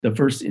the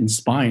first in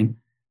spine,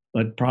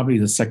 but probably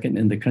the second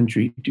in the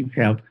country to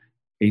have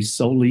a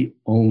solely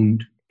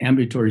owned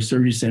ambulatory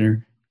surgery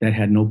center that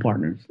had no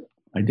partners.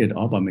 I did it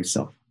all by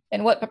myself.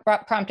 And what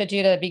prompted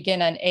you to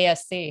begin an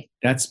ASC?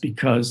 That's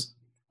because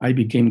I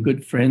became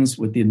good friends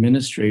with the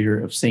administrator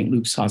of St.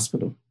 Luke's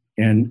Hospital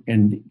and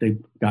the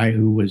guy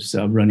who was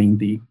running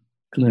the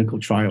clinical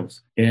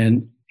trials.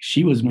 And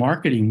she was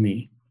marketing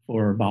me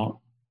for about,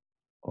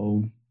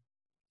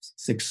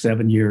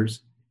 6-7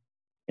 years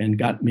and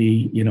got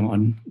me,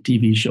 on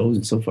TV shows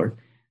and so forth.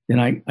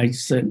 Then I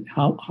said,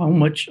 how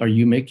much are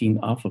you making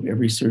off of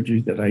every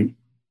surgery that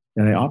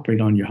I operate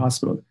on your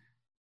hospital?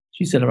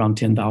 She said around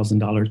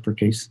 $10,000 per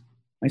case.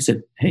 I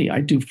said, hey,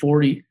 I do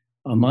 40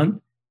 a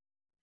month.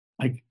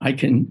 I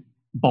can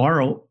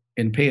borrow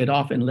and pay it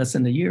off in less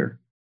than a year.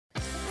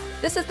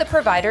 This is the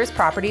Providers,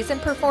 Properties,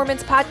 and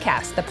Performance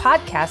Podcast, the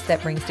podcast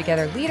that brings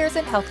together leaders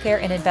in healthcare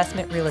and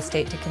investment real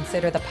estate to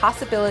consider the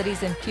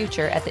possibilities in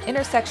future at the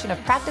intersection of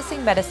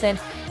practicing medicine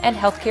and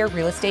healthcare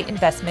real estate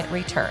investment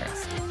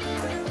returns.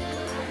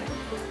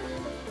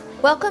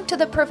 Welcome to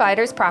the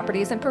Providers,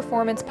 Properties, and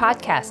Performance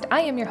Podcast.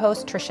 I am your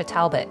host, Trisha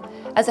Talbot.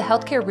 As a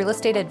healthcare real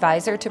estate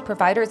advisor to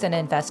providers and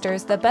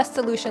investors, the best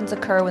solutions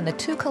occur when the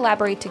two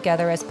collaborate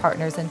together as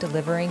partners in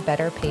delivering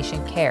better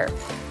patient care.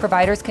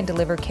 Providers can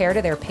deliver care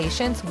to their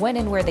patients when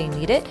and where they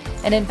need it,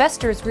 and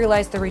investors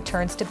realize the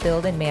returns to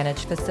build and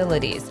manage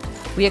facilities.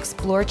 We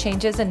explore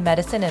changes in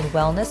medicine and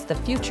wellness, the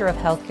future of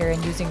healthcare,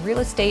 and using real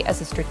estate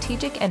as a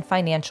strategic and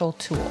financial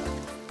tool.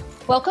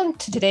 Welcome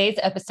to today's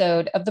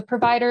episode of the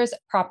Providers,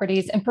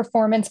 Properties, and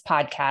Performance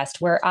Podcast,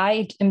 where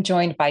I am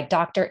joined by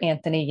Dr.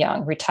 Anthony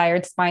Young,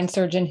 retired spine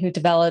surgeon who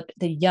developed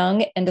the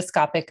Young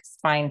Endoscopic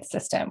Spine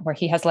System, where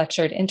he has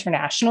lectured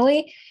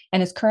internationally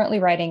and is currently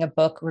writing a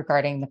book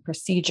regarding the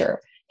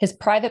procedure. His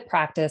private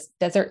practice,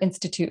 Desert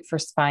Institute for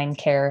Spine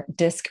Care,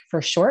 DISC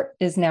for short,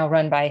 is now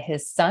run by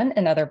his son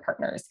and other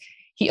partners.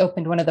 He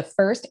opened one of the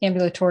first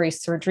ambulatory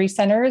surgery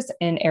centers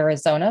in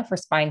Arizona for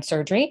spine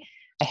surgery.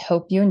 I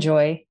hope you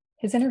enjoy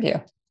his interview.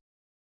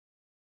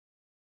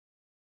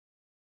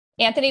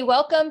 Anthony,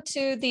 welcome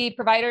to the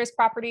Providers,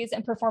 Properties,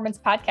 and Performance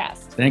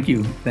Podcast. Thank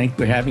you. Thank you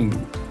for having me.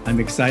 I'm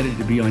excited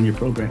to be on your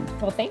program.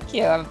 Well, thank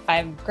you.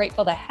 I'm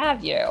grateful to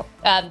have you.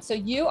 So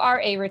you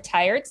are a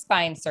retired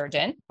spine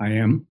surgeon. I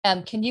am.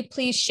 Can you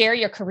please share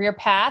your career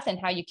path and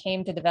how you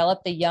came to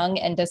develop the Young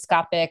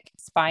Endoscopic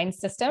Spine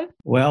System?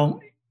 Well,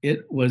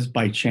 it was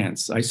by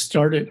chance. I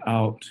started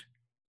out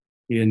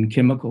in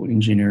chemical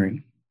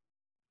engineering.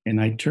 And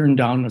I turned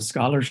down a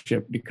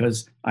scholarship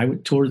because I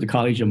would tour the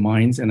College of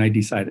Mines and I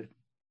decided,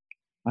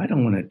 I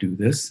don't want to do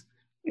this.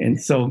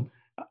 And so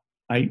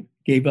I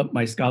gave up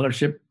my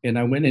scholarship and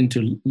I went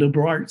into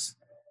liberal arts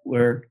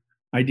where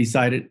I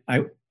decided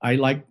I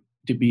like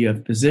to be a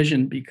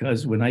physician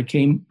because when I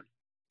came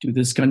to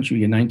this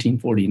country in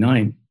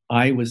 1949,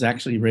 I was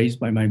actually raised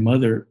by my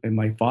mother and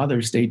my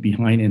father stayed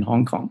behind in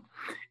Hong Kong.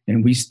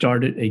 And we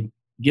started a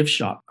gift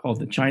shop called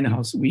the China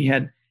House. We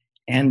had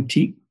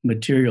antique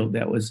material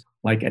that was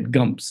like at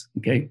Gump's,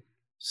 okay?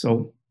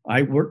 So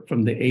I worked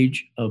from the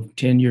age of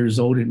 10 years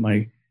old in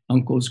my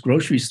uncle's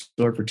grocery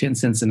store for 10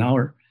 cents an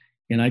hour,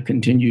 and I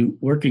continued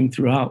working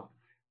throughout.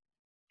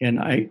 And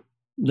I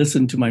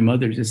listened to my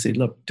mother just say,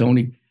 look,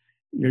 Tony,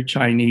 you're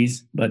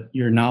Chinese, but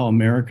you're now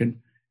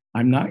American.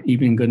 I'm not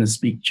even gonna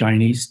speak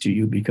Chinese to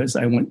you because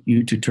I want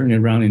you to turn it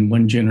around in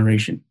one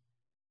generation.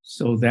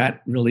 So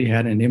that really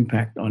had an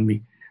impact on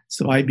me.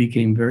 So I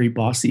became very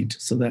bossy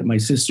so that my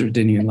sister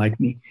didn't even like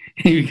me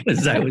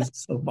because I was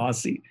so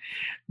bossy.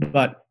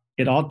 But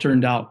it all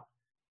turned out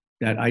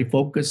that I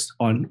focused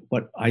on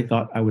what I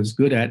thought I was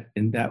good at,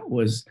 and that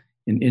was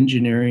in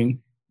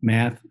engineering,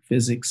 math,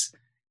 physics.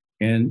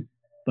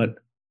 But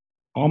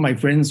all my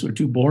friends were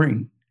too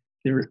boring.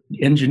 They were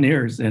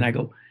engineers. And I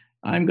go,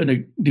 I'm going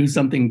to do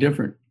something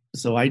different.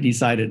 So I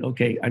decided,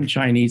 okay, I'm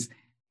Chinese,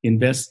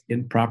 invest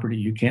in property.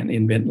 You can't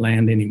invent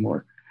land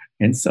anymore.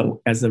 And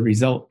so as a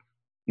result,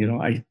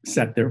 I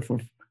sat there for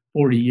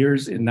 40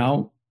 years, and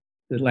now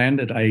the land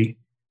that I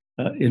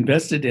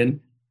invested in,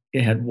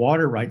 it had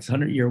water rights,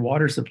 100-year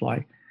water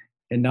supply,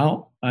 and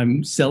now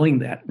I'm selling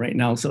that right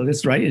now. So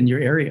it's right in your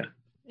area.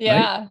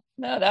 Yeah, right?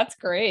 No, that's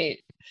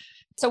great.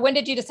 So when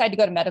did you decide to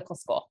go to medical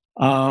school?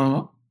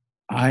 I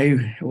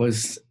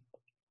was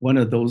one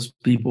of those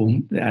people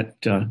that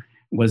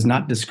was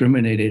not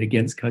discriminated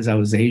against because I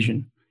was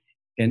Asian.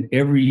 And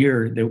every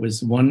year there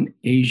was one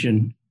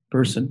Asian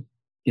person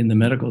in the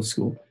medical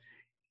school.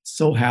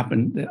 So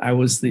happened that I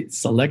was the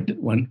selected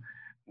one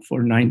for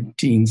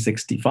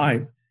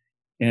 1965.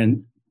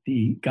 And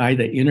the guy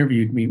that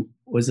interviewed me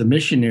was a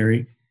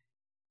missionary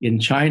in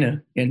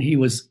China. And he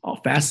was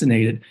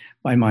fascinated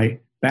by my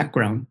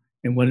background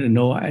and wanted to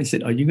know. I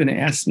said, are you going to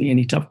ask me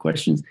any tough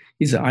questions?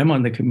 He said, I'm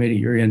on the committee.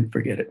 You're in,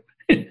 forget it.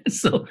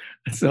 So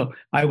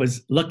I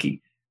was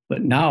lucky.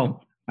 But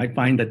now I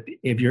find that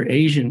if you're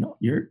Asian,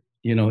 you're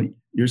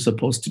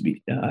supposed to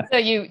be. So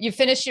you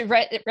finished your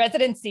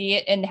residency,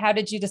 and how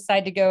did you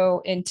decide to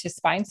go into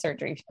spine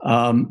surgery?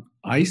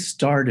 I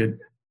started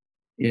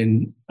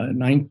in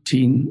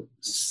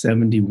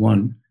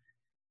 1971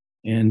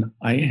 And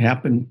I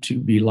happened to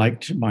be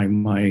liked by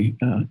my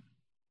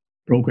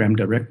program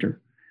director.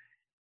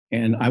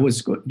 And I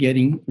was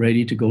getting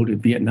ready to go to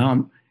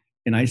Vietnam.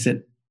 And I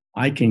said,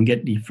 I can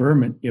get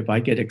deferment if I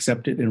get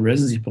accepted in a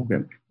residency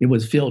program. It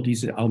was filled. He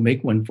said, I'll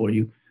make one for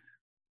you.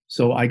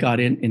 So I got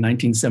in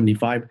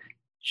 1975,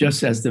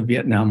 just as the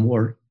Vietnam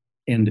War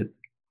ended.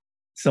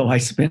 So I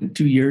spent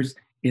 2 years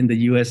in the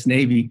US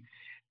Navy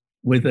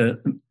with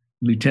a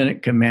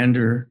lieutenant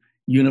commander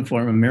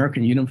uniform,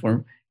 American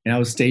uniform. And I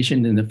was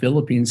stationed in the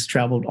Philippines,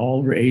 traveled all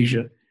over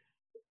Asia.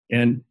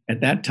 And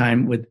at that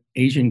time, with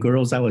Asian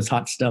girls, I was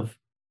hot stuff.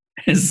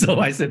 And so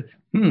I said,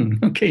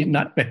 okay,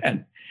 not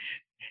bad.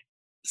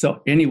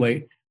 So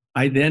anyway,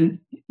 I then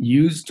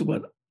used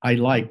what I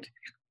liked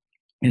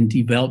and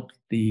developed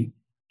the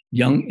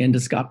young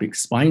endoscopic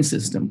spine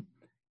system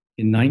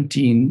in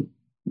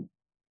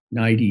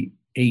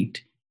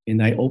 1998.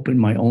 And I opened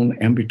my own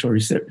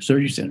ambulatory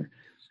surgery center.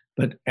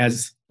 But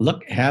as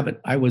luck have it,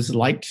 I was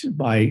liked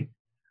by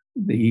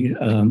the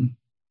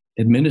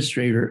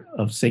administrator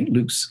of St.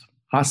 Luke's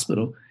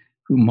Hospital,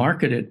 who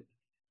marketed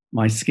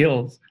my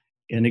skills,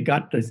 and it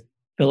got the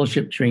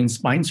fellowship-trained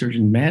spine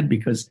surgeon mad,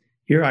 because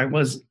here I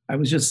was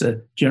just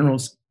a general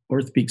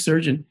orthopedic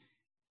surgeon,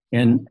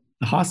 and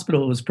the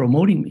hospital was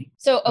promoting me.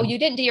 So, you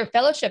didn't do your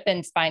fellowship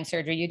in spine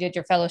surgery. You did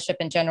your fellowship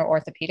in general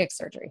orthopedic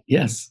surgery.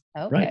 Yes.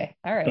 Okay. Right.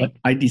 All right. But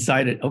I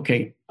decided,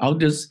 okay, I'll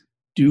just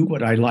do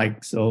what I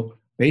like. So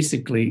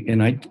basically,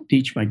 and I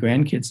teach my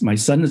grandkids, my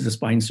son is a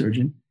spine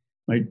surgeon,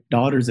 my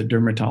daughter's a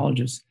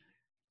dermatologist,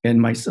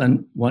 and my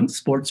son wants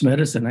sports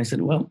medicine. I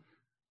said, well,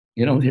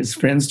 his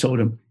friends told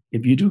him,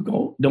 if you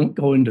don't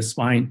go into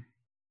spine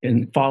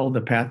and follow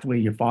the pathway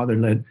your father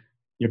led,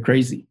 you're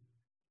crazy.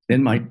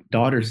 Then my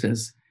daughter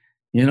says,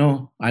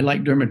 I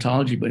like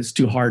dermatology, but it's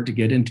too hard to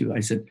get into. I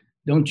said,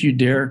 don't you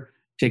dare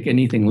take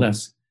anything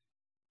less.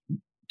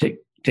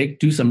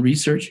 Do some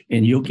research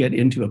and you'll get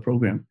into a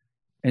program.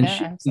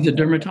 And she's a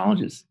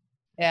dermatologist.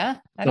 Yeah.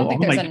 I don't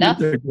think there's enough.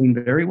 All my kids are doing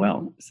very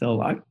well.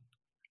 So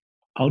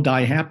I'll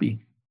die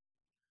happy.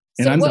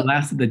 And I'm the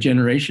last of the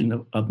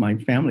generation of my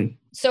family.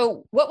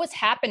 So what was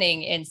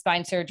happening in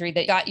spine surgery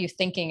that got you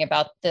thinking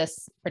about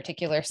this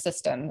particular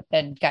system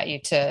and got you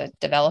to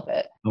develop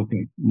it?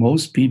 Okay.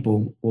 Most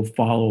people will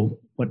follow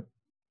what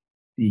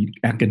the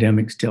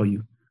academics tell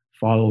you.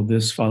 Follow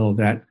this, follow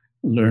that,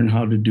 learn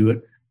how to do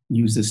it,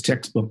 use this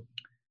textbook.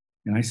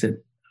 And I said,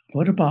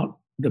 what about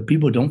the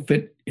people who don't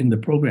fit in the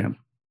program?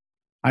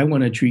 I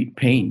want to treat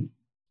pain.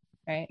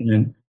 Right.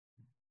 And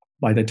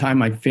by the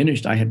time I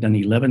finished, I had done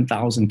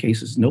 11,000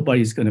 cases.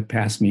 Nobody's going to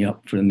pass me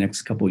up for the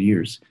next couple of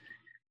years.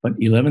 But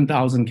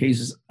 11,000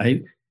 cases,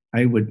 I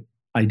would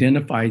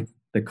identify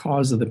the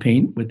cause of the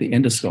pain with the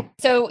endoscope.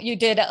 So you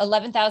did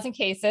 11,000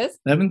 cases?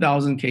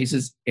 11,000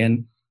 cases.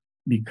 And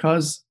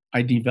because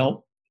I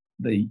developed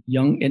the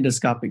young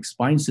endoscopic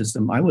spine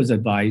system, I was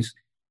advised,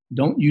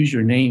 don't use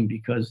your name,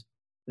 because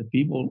the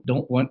people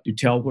don't want to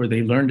tell where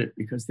they learned it,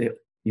 because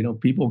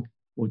people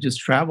will just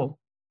travel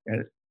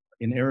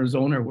in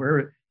Arizona or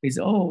wherever. They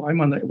say, oh,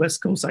 I'm on the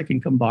West Coast, I can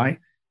come by.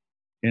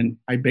 And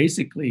I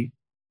basically,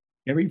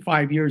 every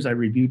 5 years, I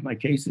reviewed my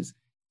cases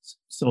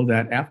so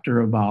that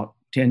after about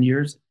 10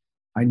 years,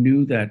 I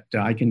knew that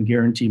I can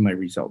guarantee my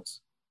results.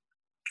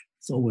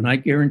 So when I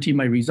guarantee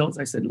my results,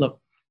 I said, look,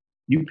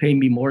 you pay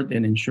me more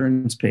than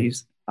insurance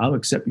pays. I'll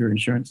accept your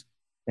insurance,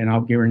 and I'll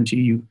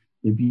guarantee you,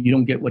 if you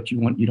don't get what you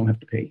want, you don't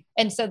have to pay.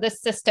 And so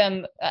this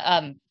system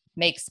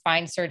makes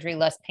spine surgery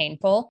less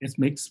painful? It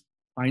makes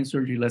spine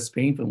surgery less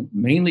painful,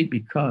 mainly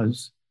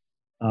because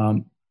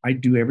I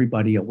do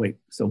everybody awake.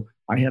 So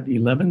I have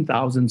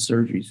 11,000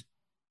 surgeries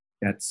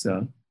that's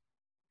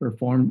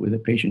performed with a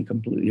patient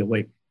completely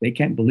awake. They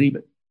can't believe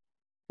it.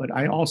 But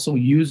I also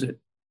use it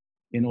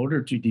in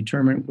order to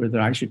determine whether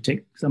I should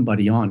take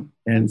somebody on.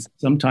 And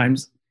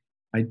sometimes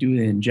I do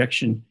the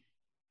injection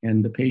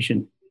and the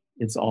patient,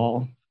 it's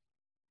all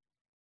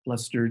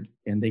flustered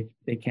and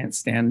they can't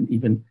stand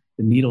even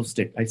the needle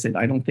stick. I said,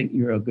 I don't think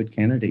you're a good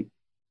candidate,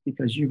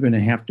 because you're going to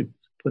have to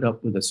put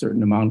up with a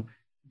certain amount of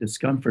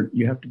discomfort.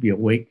 You have to be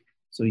awake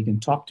so you can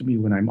talk to me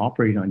when I'm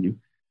operating on you.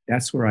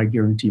 That's where I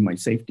guarantee my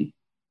safety.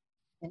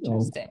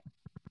 Interesting.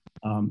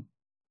 So,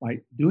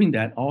 by doing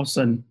that, all of a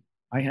sudden,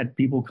 I had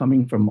people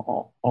coming from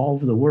all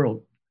over the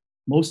world,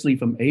 mostly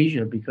from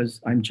Asia,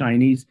 because I'm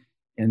Chinese,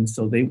 and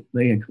so they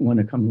want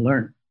to come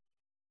learn.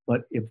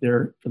 But if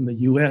they're from the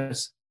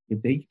US,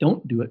 if they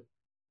don't do it,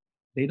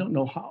 they don't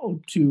know how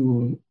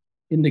to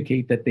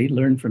indicate that they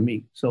learned from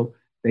me. So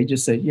they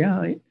just say,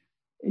 yeah,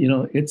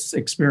 it's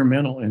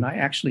experimental. And I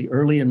actually,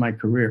 early in my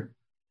career,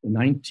 in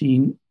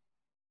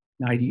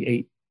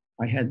 1998,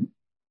 I had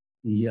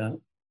the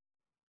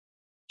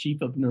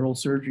chief of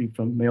neurosurgery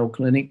from Mayo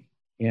Clinic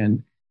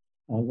and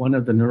one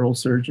of the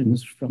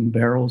neurosurgeons from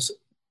Barrows,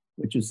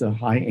 which is a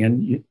high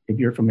end. If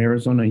you're from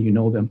Arizona, you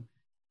know them.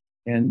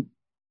 And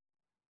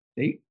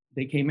they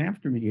came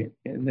after me.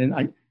 And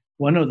then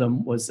one of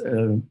them was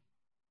a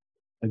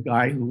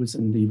guy who was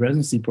in the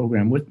residency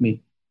program with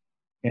me.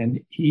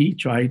 And he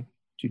tried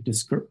to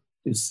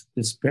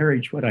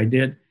disparage what I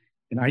did.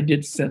 And I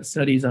did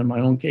studies on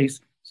my own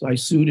case. So I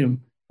sued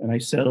him and I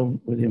settled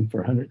with him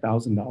for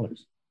 $100,000.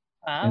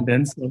 Wow. And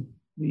then so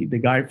the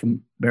guy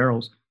from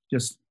Barrows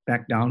just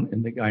backed down,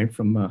 and the guy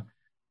from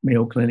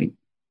Mayo Clinic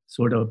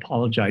sort of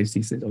apologized.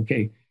 He said,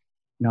 okay,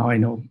 now I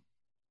know.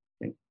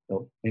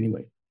 So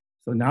anyway,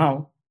 so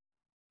now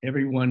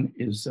everyone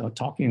is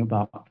talking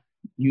about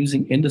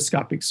using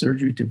endoscopic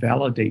surgery to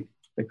validate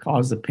the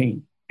cause of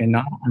pain. And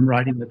now I'm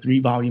writing a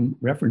 3-volume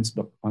reference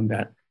book on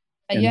that.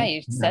 Yeah,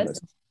 you said,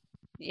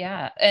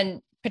 yeah.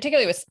 And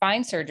particularly with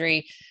spine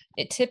surgery,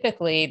 it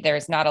typically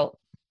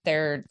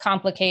they're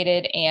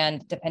complicated,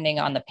 and depending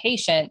on the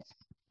patient,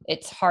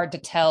 it's hard to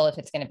tell if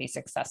it's going to be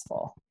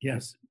successful.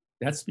 Yes,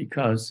 that's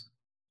because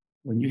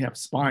when you have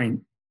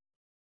spine,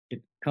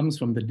 it comes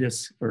from the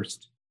disc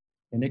first,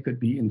 and it could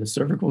be in the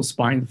cervical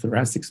spine,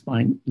 thoracic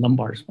spine,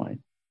 lumbar spine.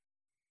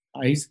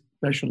 I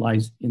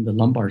specialize in the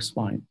lumbar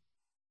spine,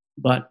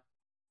 but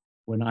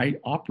when I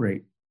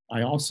operate,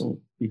 I also,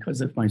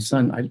 because of my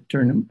son, I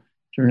turn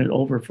it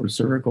over for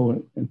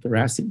cervical and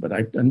thoracic, but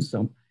I've done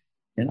some,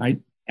 and I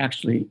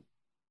actually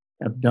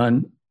have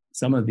done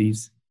some of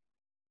these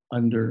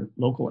under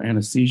local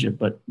anesthesia,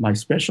 but my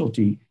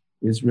specialty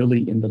is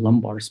really in the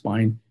lumbar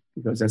spine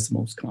because that's the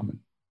most common.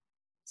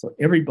 So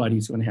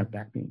everybody's going to have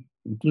back pain,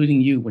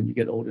 including you when you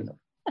get old enough.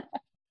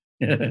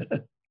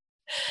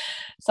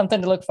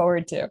 Something to look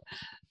forward to.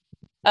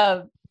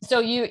 So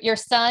your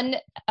son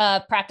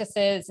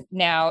practices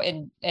now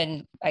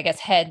and I guess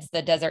heads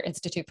the Desert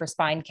Institute for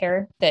Spine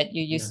Care that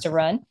you used to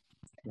run,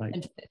 right?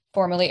 And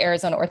formerly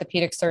Arizona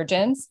Orthopedic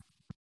Surgeons.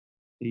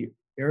 The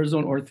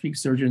Arizona Orthopedic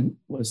Surgeon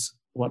was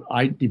what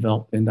I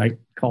developed, and I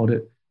called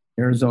it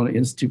Arizona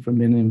Institute for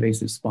Minimally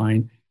Invasive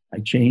Spine. I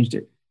changed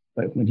it,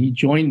 but when he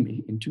joined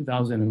me in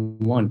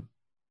 2001,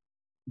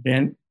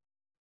 then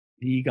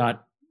he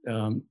got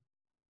the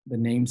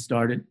name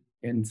started,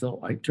 and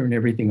so I turned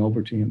everything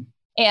over to him.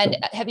 And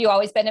have you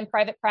always been in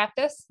private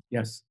practice?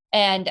 Yes.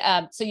 And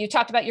so you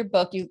talked about your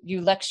book.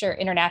 You lecture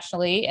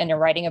internationally, and you're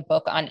writing a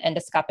book on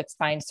endoscopic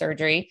spine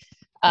surgery.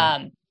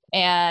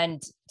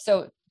 And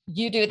so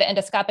you do the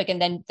endoscopic,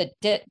 and then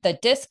the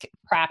disc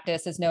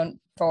practice is known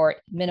for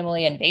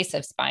minimally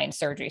invasive spine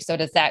surgery. So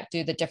does that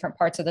do the different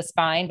parts of the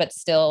spine, but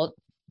still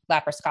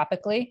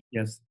laparoscopically?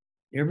 Yes.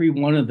 Every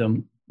one of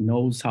them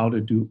knows how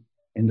to do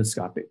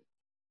endoscopic.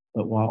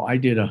 But while I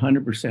did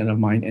 100% of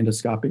mine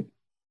endoscopic,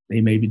 they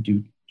maybe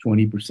do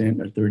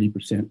 20% or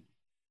 30%.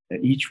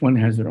 Each one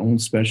has their own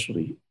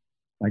specialty.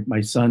 Like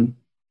my son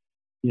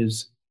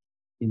is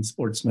in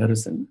sports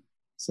medicine,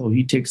 so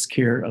he takes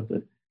care of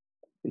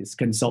his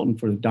consultant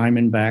for the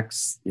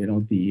Diamondbacks,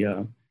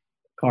 the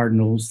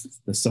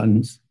Cardinals, the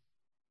Suns,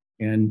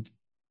 and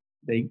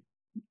they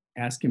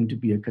ask him to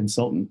be a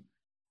consultant.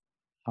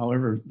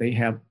 However, they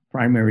have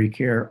primary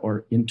care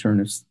or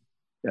internist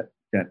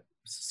that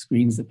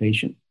screens the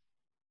patient.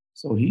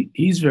 So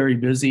he's very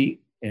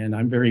busy, and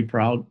I'm very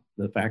proud of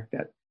the fact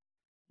that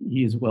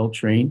he is well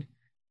trained,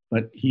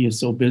 but he is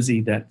so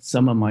busy that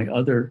some of my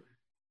other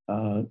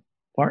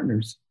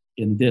partners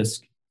in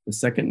DISC, the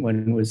second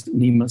one was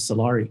Nima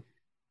Solari,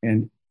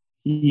 and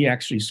he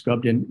actually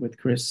scrubbed in with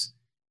Chris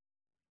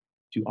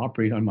to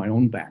operate on my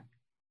own back.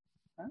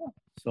 Oh.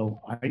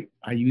 So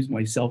I use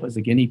myself as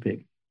a guinea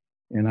pig,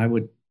 and I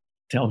would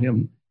tell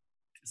him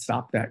to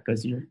stop that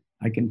because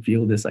I can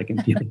feel this, I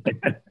can feel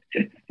that.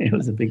 It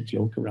was a big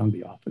joke around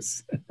the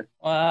office.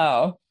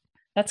 Wow,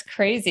 that's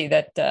crazy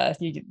that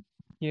you.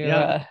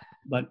 Yeah,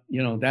 but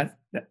that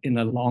in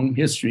a long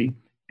history,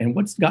 and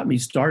what's got me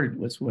started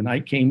was when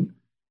I came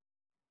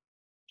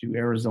to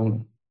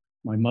Arizona.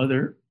 My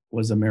mother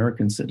was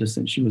American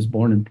citizen. She was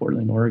born in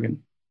Portland,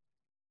 Oregon,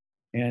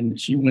 and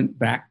she went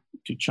back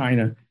to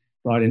China,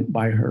 brought in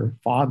by her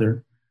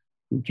father,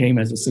 who came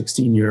as a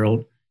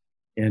 16-year-old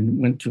and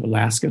went to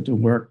Alaska to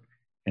work,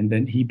 and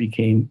then he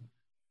became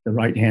the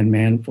right-hand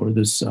man for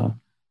this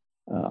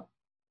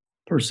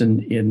person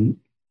in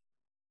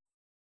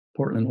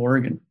Portland,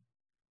 Oregon.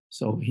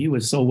 So he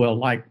was so well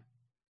liked.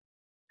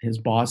 His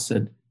boss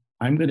said,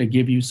 I'm going to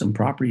give you some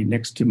property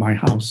next to my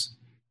house,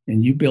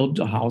 and you build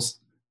a house.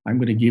 I'm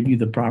going to give you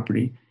the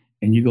property,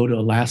 and you go to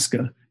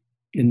Alaska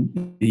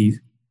in the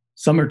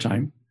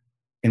summertime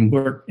and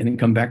work, and then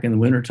come back in the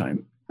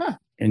wintertime. Huh.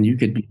 And you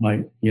could be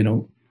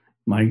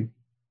my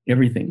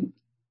everything.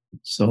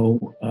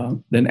 So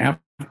then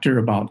after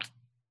about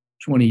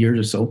 20 years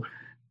or so,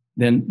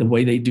 then the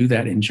way they do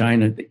that in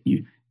China,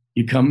 you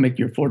come make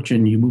your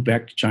fortune, you move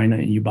back to China,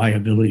 and you buy a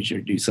village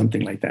or do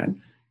something like that.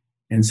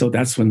 And so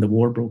that's when the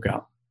war broke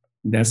out.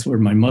 That's where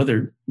my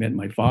mother met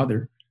my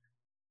father,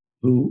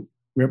 who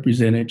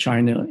represented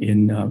China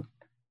in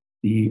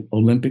the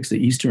Olympics,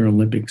 the Eastern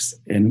Olympics,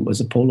 and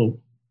was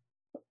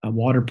a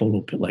water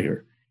polo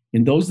player.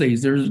 In those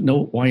days, there's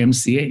no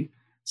YMCA.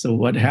 So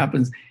what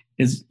happens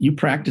is you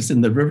practice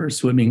in the river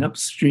swimming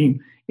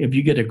upstream. If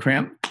you get a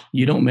cramp,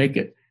 you don't make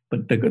it.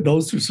 But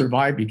those who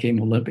survived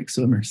became Olympic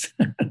swimmers.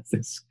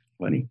 It's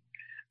funny.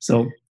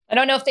 So I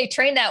don't know if they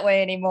train that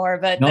way anymore,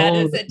 but that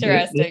is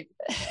interesting.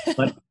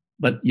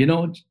 But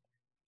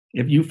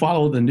if you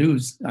follow the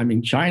news, I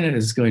mean, China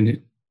is going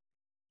to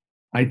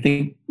I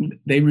think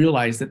they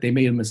realized that they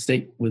made a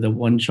mistake with a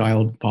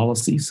one-child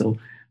policy, so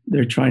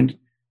they're trying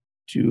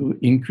to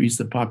increase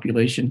the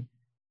population,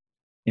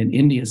 and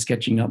India is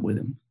catching up with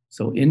them.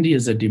 So India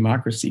is a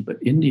democracy, but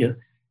India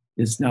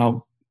is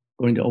now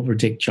going to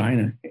overtake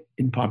China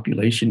in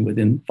population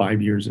within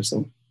 5 years or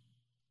so.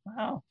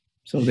 Wow.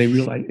 So they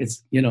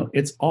realize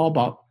it's all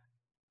about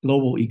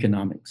global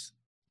economics.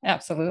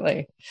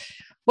 Absolutely.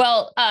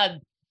 Well,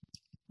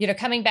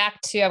 coming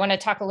back to, I want to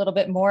talk a little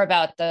bit more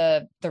about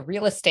the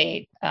real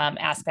estate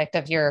aspect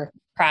of your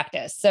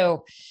practice.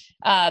 So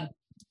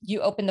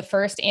you opened the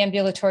first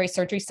ambulatory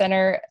surgery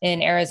center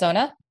in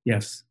Arizona?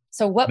 Yes.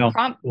 So what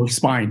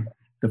spine.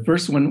 The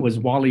first one was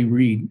Wally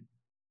Reed,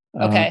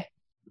 okay,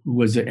 who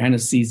was an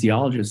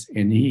anesthesiologist,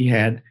 and he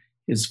had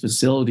his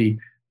facility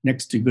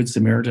next to Good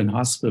Samaritan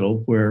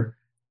Hospital where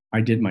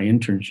I did my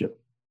internship,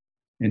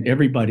 and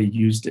everybody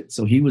used it.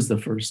 So he was the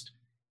first.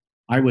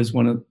 I was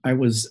one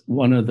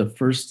of the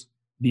first,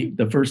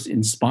 the first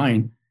in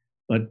spine,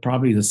 but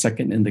probably the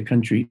second in the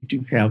country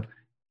to have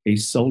a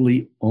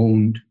solely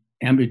owned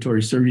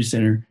ambulatory surgery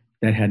center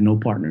that had no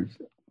partners.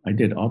 I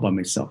did all by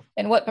myself.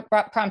 And what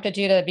prompted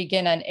you to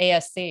begin an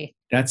ASC?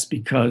 That's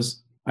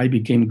because I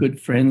became good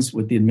friends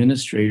with the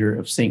administrator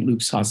of St.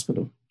 Luke's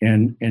Hospital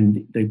and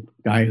the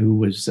guy who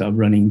was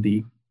running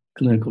the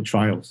clinical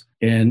trials.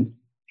 And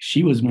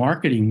she was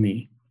marketing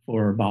me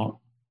for about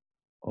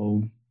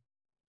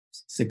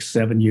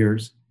 6-7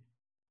 years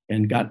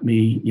and got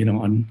me,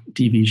 on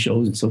TV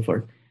shows and so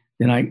forth.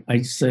 Then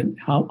I said,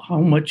 how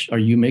much are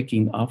you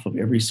making off of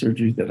every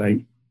surgery that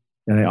I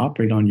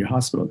operate on your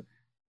hospital?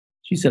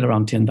 She said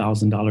around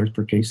 $10,000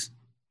 per case.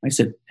 I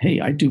said, hey,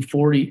 I do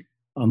 40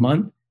 a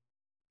month.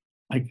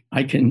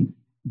 I can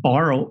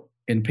borrow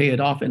and pay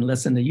it off in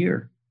less than a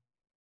year.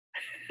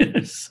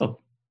 So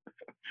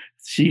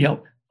she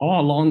helped all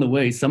along the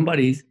way.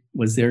 Somebody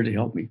was there to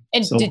help me.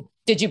 And so,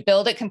 did you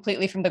build it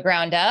completely from the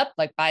ground up,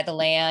 like buy the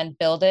land,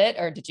 build it,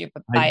 or did you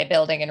buy a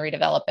building and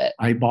redevelop it?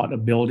 I bought a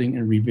building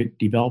and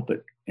redeveloped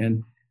it.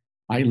 And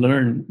I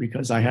learned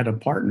because I had a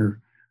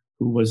partner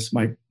who was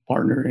my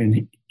partner,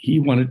 and he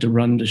wanted to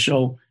run the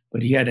show,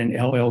 but he had an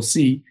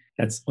LLC.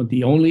 That's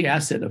the only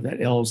asset of that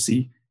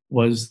LLC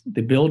was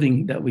the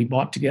building that we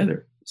bought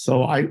together.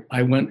 So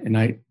I went and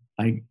I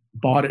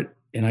bought it,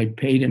 and I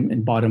paid him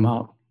and bought him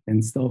out.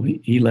 And so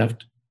he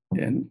left,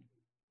 and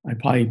I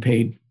probably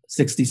paid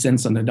 60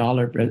 cents on the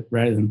dollar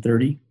rather than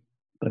 30,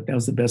 but that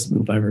was the best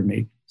move I ever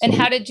made. And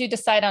how did you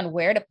decide on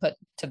where to put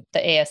to the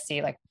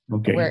ASC? Like,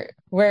 okay,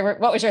 where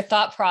what was your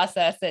thought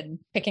process in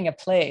picking a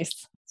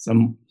place?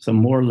 Some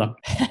more luck.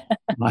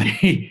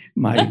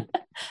 my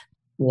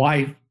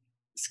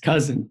wife's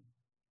cousin,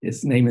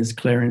 his name is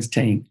Clarence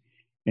Tang,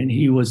 and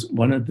he was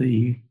one of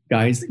the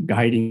guys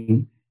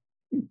guiding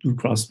Blue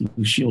Cross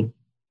Blue Shield.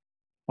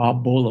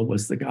 Bob Bola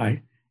was the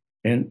guy.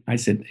 And I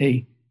said,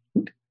 hey,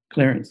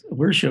 Clarence,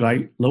 where should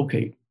I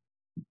locate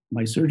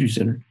my surgery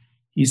center?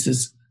 He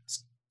says,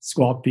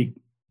 Squaw Peak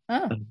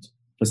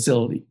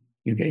facility,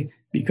 okay?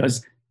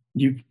 Because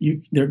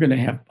they're going to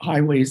have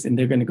highways, and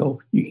they're going to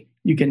go,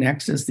 you can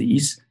access the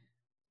East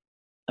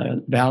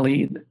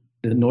Valley,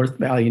 the North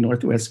Valley,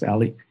 Northwest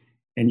Valley,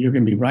 and you're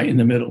going to be right in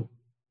the middle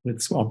with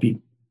Squaw Peak.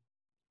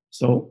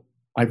 So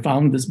I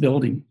found this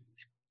building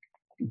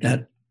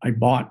that I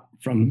bought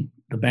from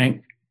the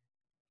bank,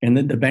 and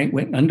then the bank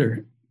went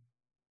under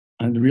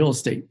on the real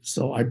estate.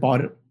 So I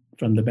bought it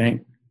from the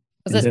bank.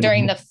 Was this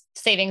during the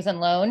savings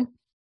and loan?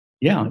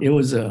 Yeah, it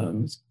was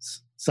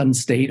Sun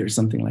State or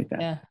something like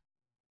that. Yeah.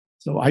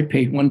 So I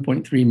paid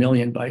 1.3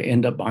 million, but I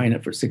ended up buying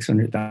it for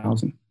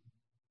 600,000.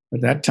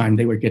 At that time,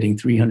 they were getting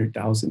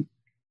 300,000.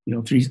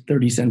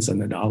 30 cents on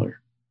the dollar,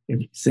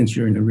 since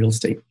you're in the real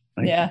estate.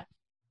 Right? Yeah.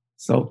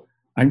 So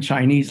I'm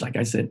Chinese, like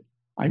I said.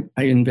 I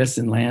invest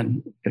in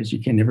land because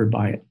you can never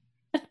buy it.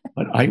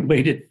 But I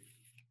waited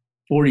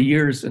 40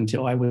 years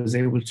until I was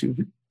able to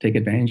take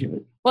advantage of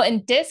it. Well,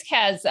 and Disc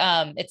has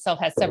itself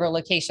has several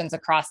locations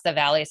across the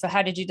valley. So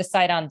how did you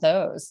decide on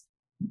those?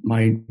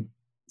 My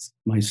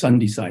son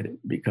decided,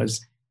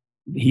 because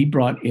he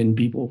brought in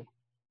people.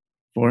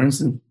 For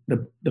instance,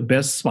 the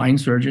best spine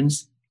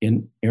surgeons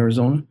in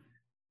Arizona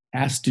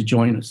asked to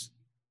join us.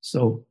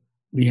 So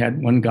we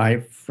had one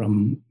guy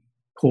from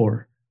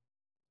Core,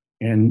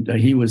 and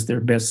he was their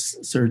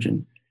best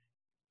surgeon.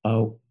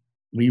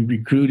 We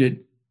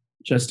recruited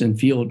Justin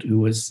Field, who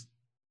was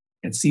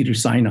at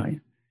Cedars-Sinai,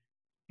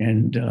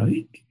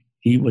 and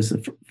he was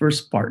the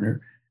first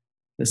partner.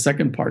 The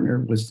second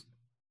partner was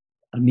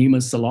Nima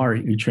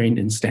Salari, who trained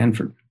in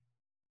Stanford.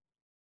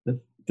 The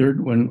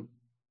third one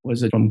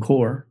was from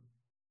Core,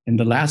 and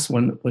the last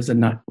one was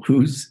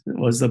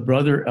was the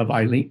brother of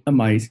Eileen,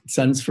 my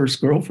son's first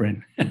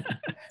girlfriend.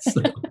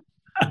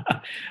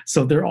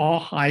 So they're all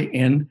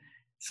high-end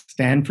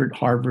Stanford,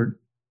 Harvard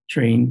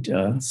trained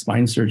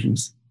spine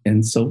surgeons,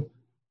 and so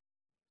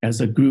as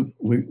a group,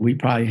 we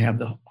probably have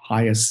the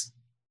highest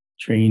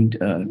trained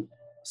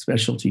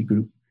specialty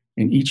group,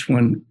 and each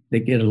one, they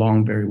get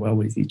along very well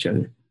with each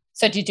other.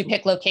 So did you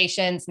pick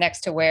locations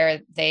next to where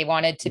they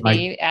wanted to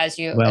be as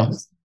you? Well,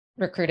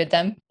 recruited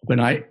them? When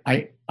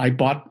I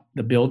bought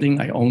the building,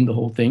 I owned the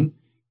whole thing.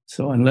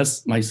 So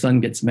unless my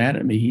son gets mad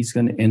at me, he's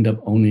going to end up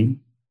owning,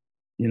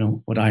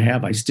 what I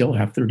have. I still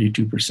have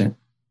 32%.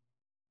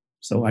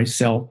 So I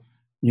sell,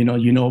 you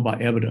know about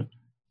EBITDA.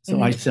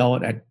 So I sell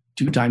it at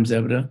 2 times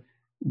EBITDA,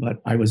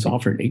 but I was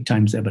offered 8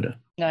 times EBITDA.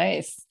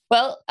 Nice.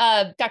 Well,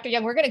 Dr.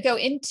 Young, we're going to go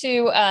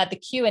into the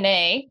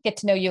Q&A, get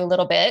to know you a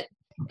little bit.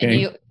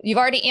 Okay. And you've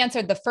already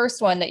answered the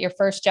first one, that your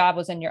first job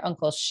was in your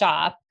uncle's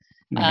shop.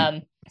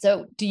 Right.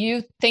 So do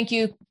you think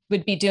you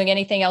would be doing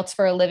anything else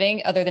for a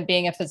living other than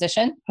being a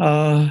physician?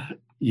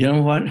 You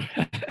know what?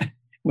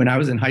 When I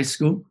was in high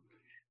school,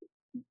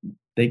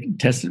 they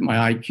tested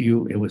my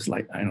IQ. It was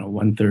like,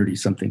 130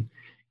 something.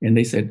 And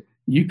they said,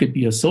 you could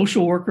be a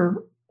social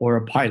worker or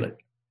a pilot.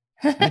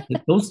 Said,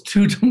 those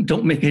two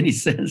don't make any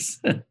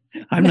sense.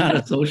 I'm not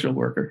a social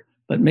worker,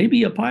 but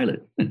maybe a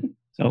pilot.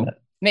 So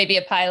maybe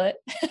a pilot.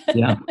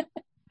 Yeah.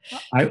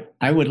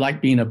 I would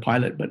like being a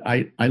pilot, but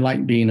I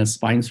like being a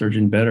spine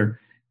surgeon better,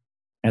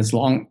 as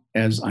long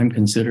as I'm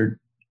considered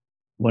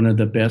one of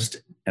the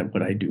best at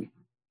what I do.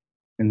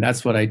 And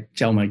that's what I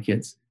tell my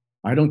kids.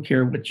 I don't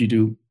care what you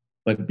do,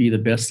 but be the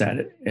best at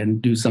it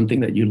and do something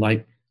that you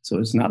like, so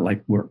it's not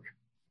like work.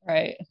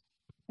 Right.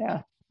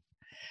 Yeah.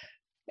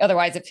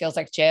 Otherwise, it feels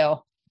like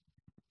jail.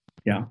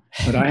 Yeah.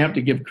 But I have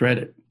to give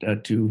credit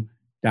to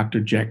Dr.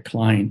 Jack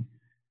Klein,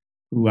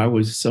 who I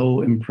was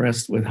so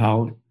impressed with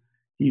how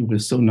he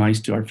was so nice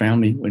to our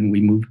family when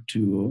we moved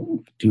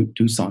to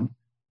Tucson.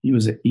 He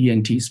was an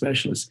ENT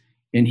specialist,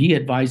 and he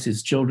advised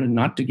his children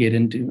not to get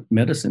into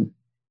medicine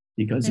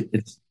because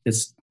it's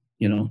it's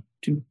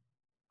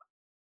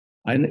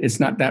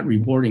not that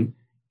rewarding.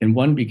 And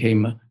one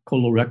became a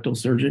colorectal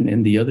surgeon,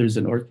 and the other is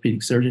an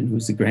orthopedic surgeon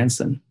who's the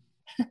grandson.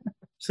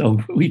 So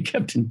we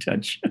kept in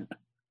touch.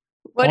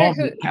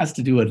 It has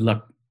to do with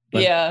luck.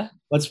 But yeah.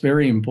 What's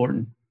very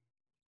important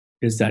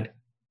is that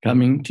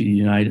coming to the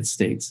United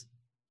States,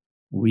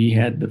 we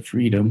had the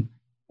freedom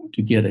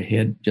to get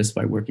ahead just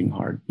by working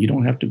hard. You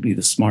don't have to be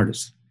the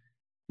smartest,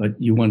 but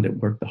you want to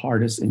work the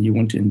hardest and you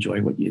want to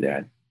enjoy what you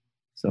had.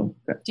 So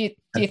do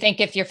you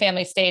think if your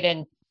family stayed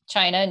in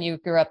China and you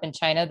grew up in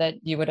China that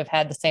you would have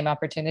had the same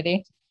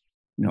opportunity?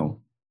 No.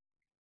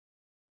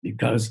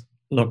 Because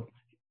look,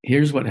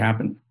 here's what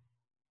happened.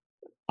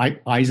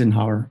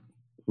 Eisenhower,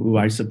 who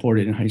I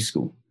supported in high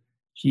school,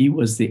 he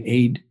was the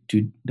aide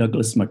to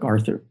Douglas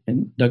MacArthur.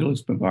 And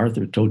Douglas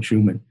MacArthur told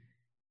Truman,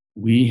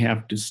 we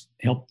have to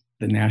help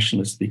the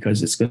nationalists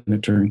because it's going to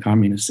turn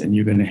communist and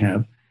you're going to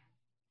have,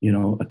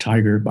 a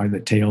tiger by the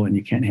tail and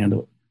you can't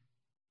handle it.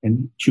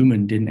 And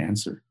Truman didn't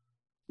answer.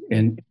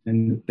 And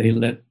they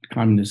let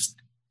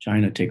communist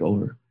China take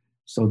over.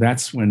 So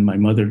that's when my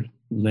mother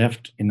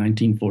left in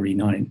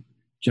 1949,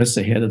 just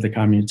ahead of the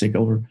communist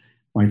takeover.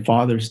 My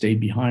father stayed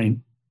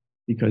behind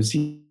because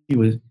he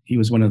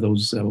was one of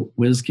those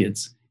whiz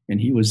kids, and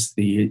he was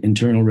the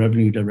Internal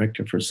Revenue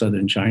Director for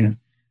Southern China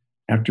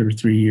after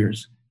 3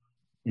 years.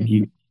 And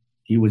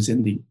he was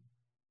in the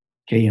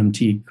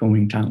KMT,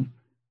 Kuomintang.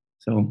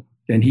 So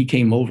then he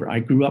came over. I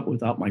grew up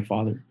without my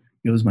father.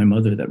 It was my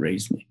mother that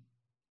raised me.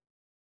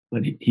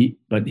 But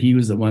he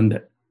was the one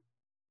that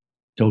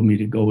told me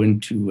to go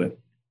into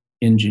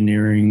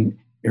engineering,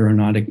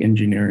 aeronautic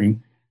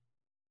engineering.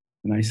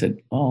 And I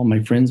said, oh,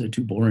 my friends are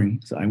too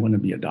boring, so I want to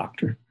be a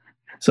doctor.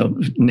 So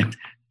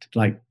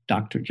like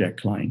Dr. Jack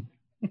Klein.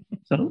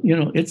 So,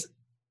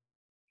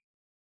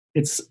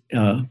 it's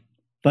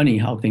funny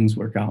how things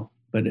work out,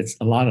 but it's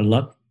a lot of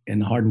luck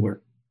and hard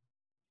work.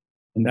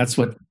 And that's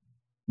what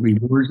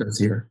rewards us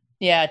here.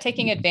 Yeah,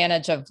 taking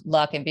advantage of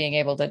luck and being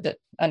able to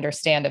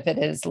understand if it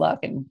is luck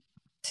and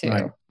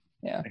right.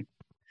 Yeah.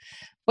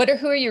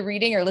 Who are you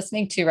reading or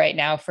listening to right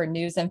now for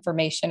news,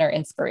 information, or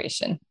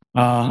inspiration?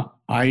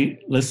 I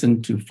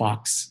listen to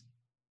Fox,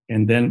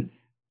 and then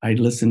I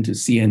listen to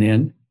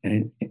CNN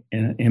and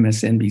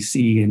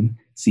MSNBC and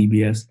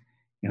CBS.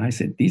 And I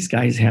said, these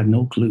guys have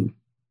no clue.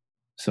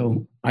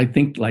 So I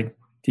think like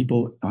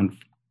people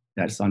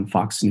that's on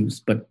Fox News,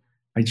 but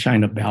I try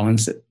to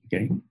balance it.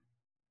 Okay.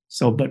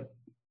 So, but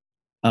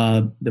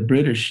the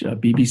British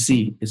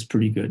BBC is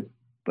pretty good,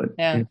 but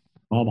it's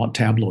all about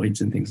tabloids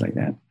and things like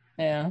that.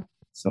 Yeah.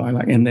 So I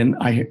like, and then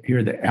I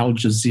hear the Al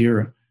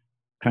Jazeera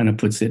kind of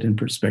puts it in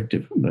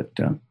perspective, but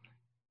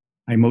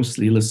I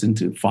mostly listen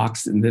to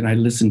Fox, and then I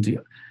listen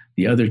to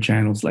the other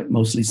channels, like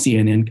mostly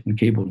CNN and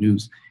cable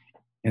news.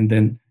 And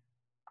then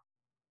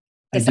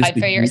decide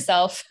for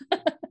yourself.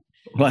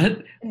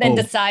 What? And then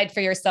decide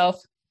for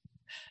yourself.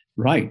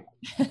 Right.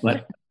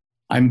 But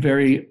I'm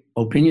very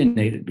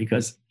opinionated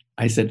because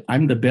I said,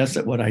 I'm the best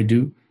at what I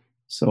do.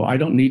 So I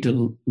don't need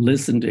to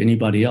listen to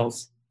anybody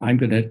else. I'm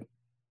going to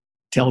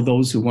tell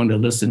those who want to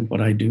listen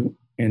what I do.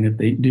 And if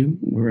they do,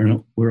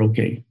 we're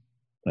okay.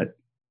 But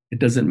it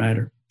doesn't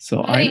matter.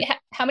 So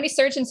how many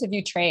surgeons have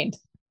you trained?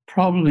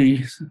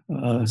 Probably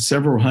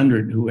several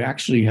hundred who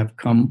actually have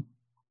come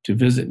to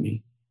visit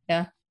me.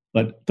 Yeah.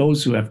 But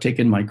those who have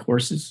taken my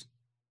courses,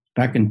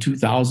 back in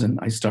 2000,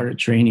 I started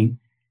training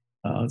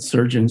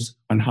surgeons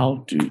on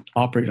how to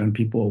operate on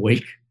people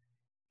awake.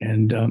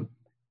 And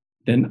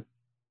then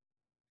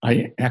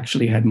I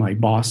actually had my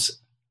boss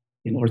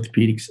in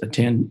orthopedics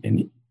attend,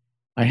 and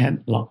I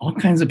had all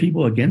kinds of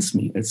people against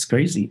me. It's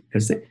crazy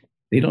because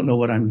they don't know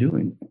what I'm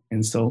doing.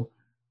 And so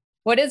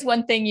what is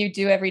one thing you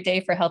do every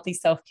day for healthy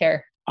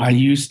self-care? I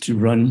used to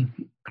run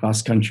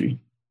cross country,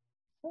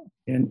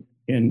 and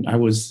I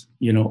was,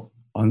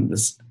 on the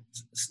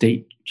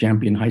state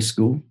champion high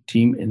school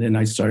team. And then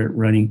I started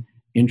running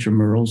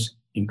intramurals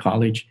in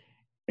college,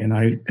 and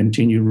I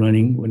continued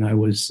running when I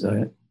was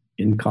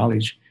in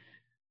college.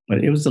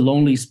 But it was a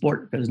lonely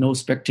sport. There's no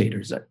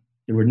spectators.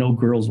 There were no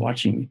girls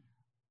watching me.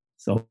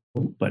 So,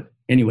 but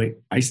anyway,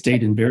 I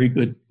stayed in very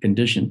good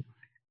condition.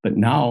 But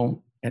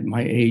now at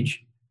my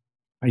age,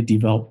 I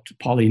developed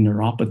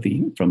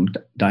polyneuropathy from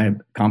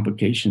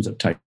complications of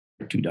type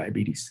 2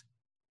 diabetes.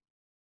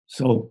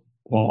 So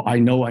while I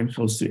know I'm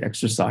supposed to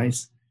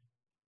exercise,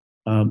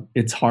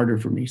 it's harder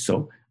for me.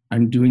 So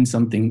I'm doing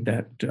something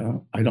that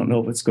I don't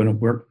know if it's going to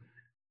work,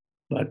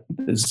 but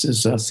this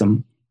is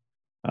some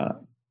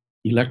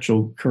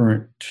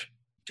electrocurrent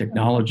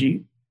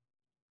technology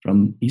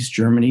from East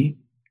Germany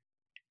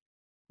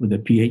with a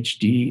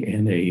PhD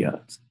and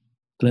a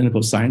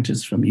clinical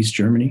scientist from East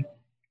Germany.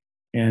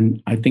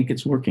 And I think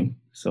it's working.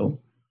 So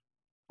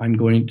I'm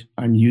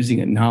using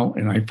it now.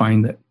 And I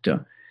find that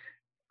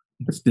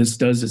what this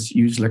does is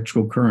use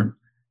electrical current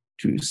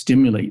to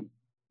stimulate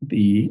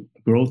the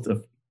growth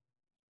of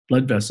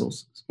blood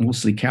vessels,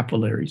 mostly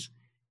capillaries.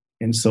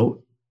 And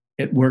so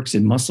it works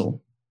in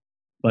muscle,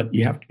 but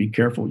you have to be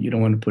careful. You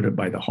don't want to put it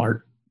by the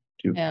heart,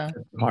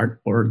 the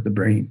heart or the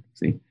brain,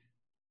 see?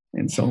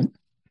 And so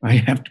I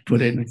have to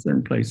put it in a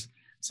certain place.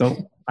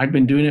 So I've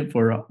been doing it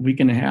for a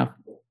week and a half.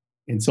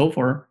 And so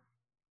far,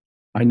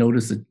 I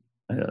notice an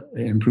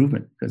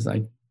improvement because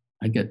I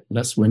get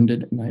less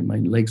winded and my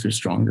legs are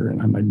stronger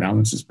and my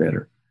balance is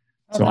better.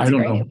 So I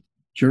don't know.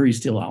 Jury's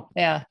still out.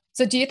 Yeah.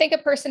 So do you think a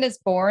person is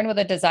born with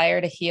a desire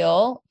to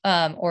heal,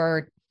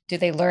 or do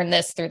they learn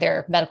this through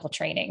their medical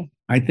training?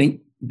 I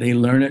think they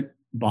learn it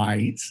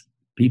by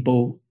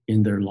people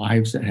in their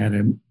lives that had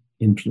an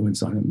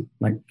influence on them.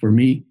 Like for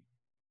me,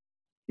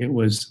 I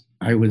was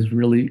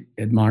really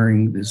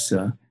admiring this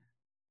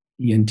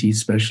ENT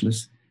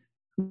specialist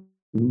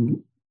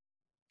who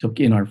took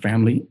in our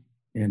family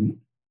and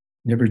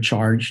never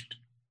charged.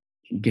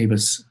 He gave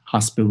us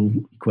hospital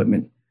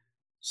equipment.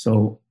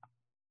 So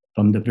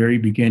from the very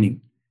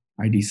beginning,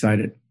 I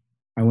decided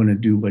I want to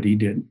do what he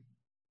did.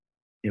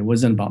 It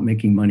wasn't about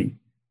making money,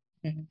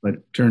 but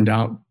it turned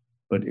out,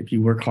 but if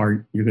you work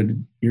hard, you'll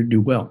do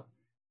well.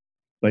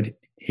 But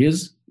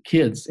his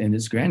kids and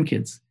his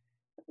grandkids,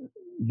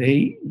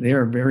 they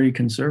are very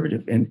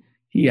conservative. And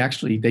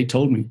they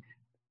told me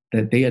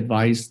that they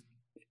advised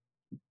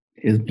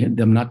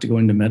them not to go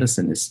into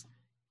medicine.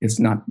 It's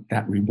not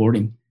that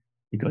rewarding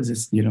because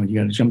it's, you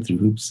got to jump through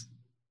hoops.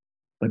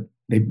 But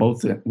they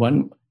both,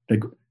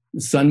 the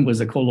son was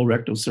a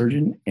colorectal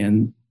surgeon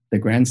and the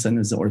grandson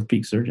is an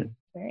orthopedic surgeon.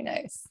 Very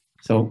nice.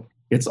 So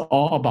it's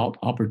all about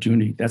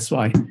opportunity. That's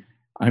why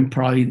I'm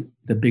probably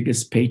the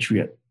biggest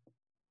patriot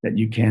that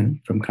you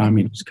can from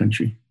communist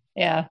country.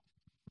 Yeah.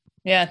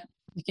 Yeah.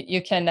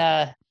 You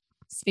can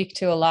speak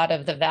to a lot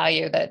of the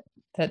value that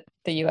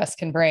the U.S.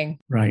 can bring.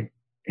 Right.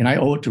 And I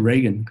owe it to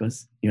Reagan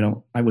because,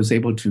 I was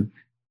able to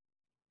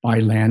buy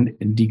land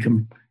and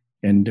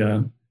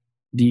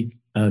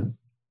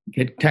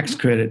get tax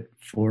credit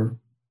for,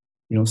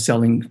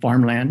 selling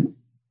farmland.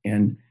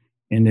 And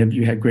if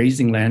you had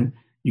grazing land,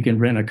 you can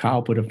rent a cow,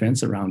 put a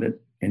fence around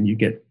it, and you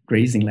get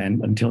grazing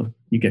land until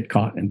you get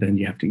caught, and then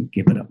you have to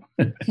give it up.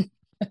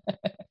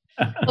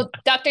 Well,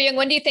 Dr. Young,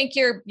 when do you think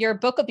your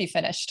book will be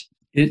finished?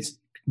 It's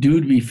due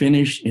to be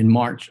finished in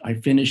March. I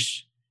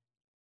finished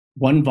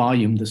one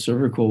volume, the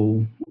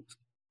cervical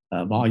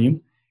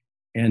volume,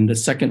 and the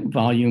second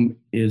volume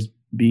is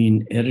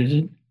being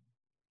edited.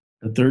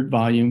 The third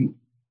volume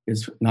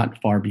is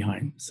not far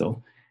behind.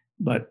 So,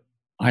 but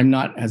I'm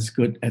not as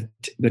good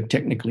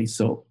technically.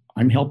 So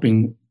I'm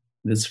helping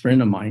this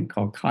friend of mine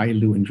called Kai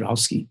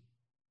Lewandowski,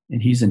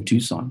 and he's in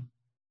Tucson.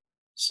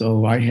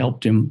 So I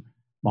helped him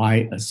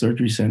buy a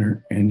surgery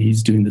center, and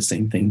he's doing the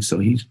same thing. So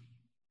he's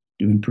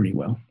doing pretty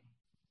well.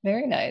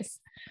 Very nice.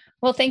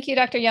 Well, thank you,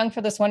 Dr. Young,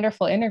 for this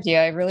wonderful interview.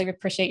 I really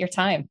appreciate your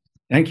time.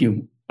 Thank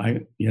you.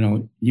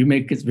 You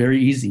make it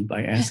very easy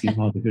by asking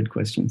all the good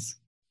questions.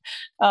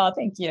 Oh,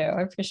 thank you.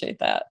 I appreciate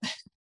that.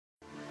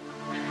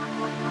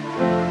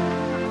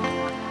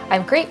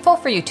 I'm grateful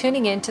for you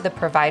tuning in to the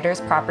Providers,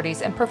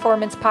 Properties, and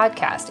Performance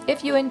podcast.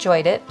 If you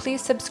enjoyed it,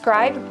 please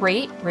subscribe,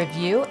 rate,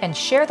 review, and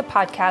share the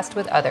podcast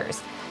with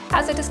others.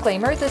 As a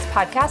disclaimer, this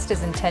podcast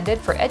is intended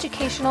for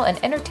educational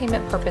and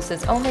entertainment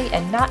purposes only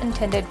and not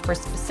intended for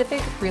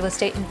specific real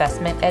estate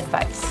investment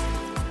advice.